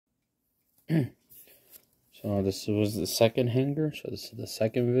So this was the second hanger. So this is the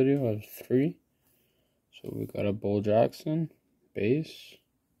second video of 3. So we got a Bo Jackson base.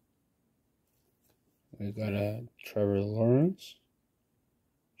 We got a Trevor Lawrence,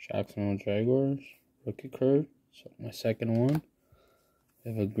 Jacksonville Jaguars rookie card. So my second one.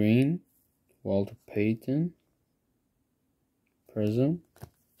 We have a green Walter Payton Prizm.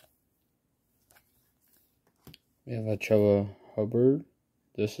 We have a Chuba Hubbard.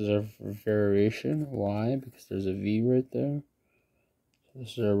 This is our variation. Why? Because there's a V right there. So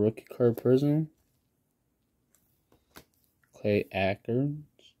this is our rookie card Prizm. Clay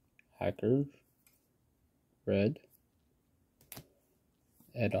Hackers, red.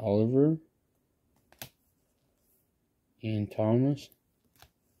 Ed Oliver, Ian Thomas,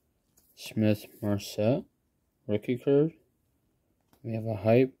 Smith Marset, rookie card. We have a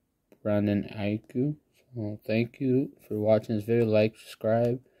hype, Brandon Aiku. So thank you for watching this video. Like,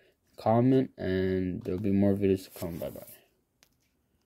 subscribe, comment, and there'll be more videos to come. Bye bye.